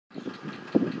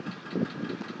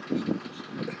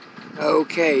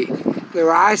Okay,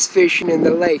 they're ice fishing in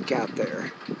the lake out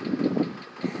there.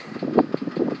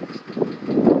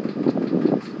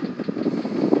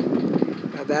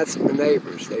 Now that's my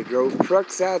neighbors. They drove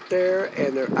trucks out there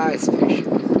and they're ice fishing.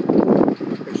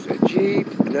 There's a Jeep,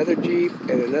 another Jeep,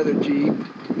 and another Jeep.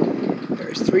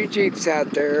 There's 3 Jeeps out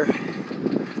there.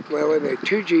 Well, there are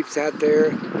 2 Jeeps out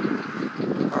there.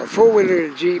 Or a 4-wheeler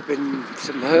Jeep and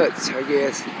some huts, I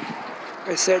guess.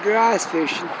 I said they're ice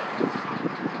fishing.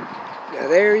 Now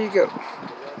there you go.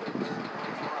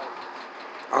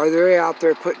 Are they out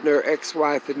there putting their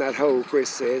ex-wife in that hole, Chris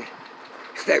said.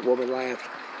 That woman laughed.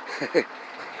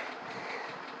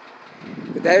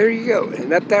 But there you go.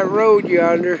 And up that road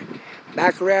yonder,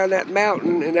 back around that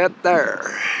mountain and up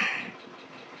there.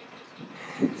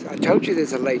 So I told you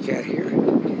there's a lake out here.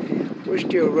 We're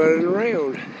still running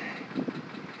around.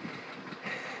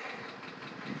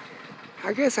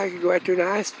 I guess I could go out there and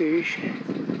ice fish.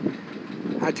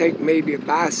 I'd take maybe a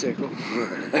bicycle.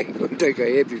 I ain't gonna take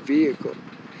a heavy vehicle.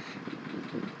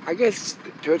 I guess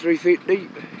 2 or 3 feet deep.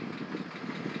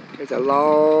 It's a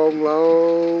long,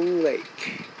 long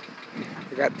lake.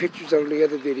 I got pictures on the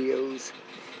other videos.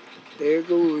 There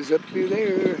goes up through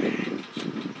there.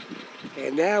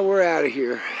 And now we're out of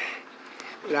here.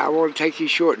 But I want to take these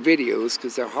short videos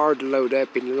because they're hard to load up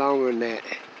any longer than that.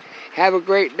 Have a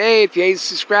great day. If you ain't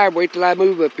subscribed, wait till I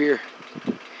move up here.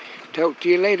 Talk to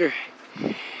you later.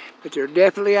 But they're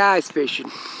definitely ice fishing.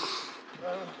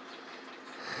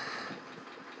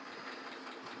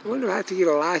 I wonder if I have to get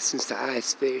a license to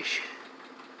ice fish.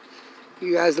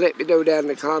 You guys let me know down in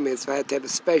the comments if I have to have a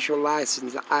special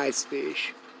license to ice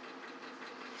fish.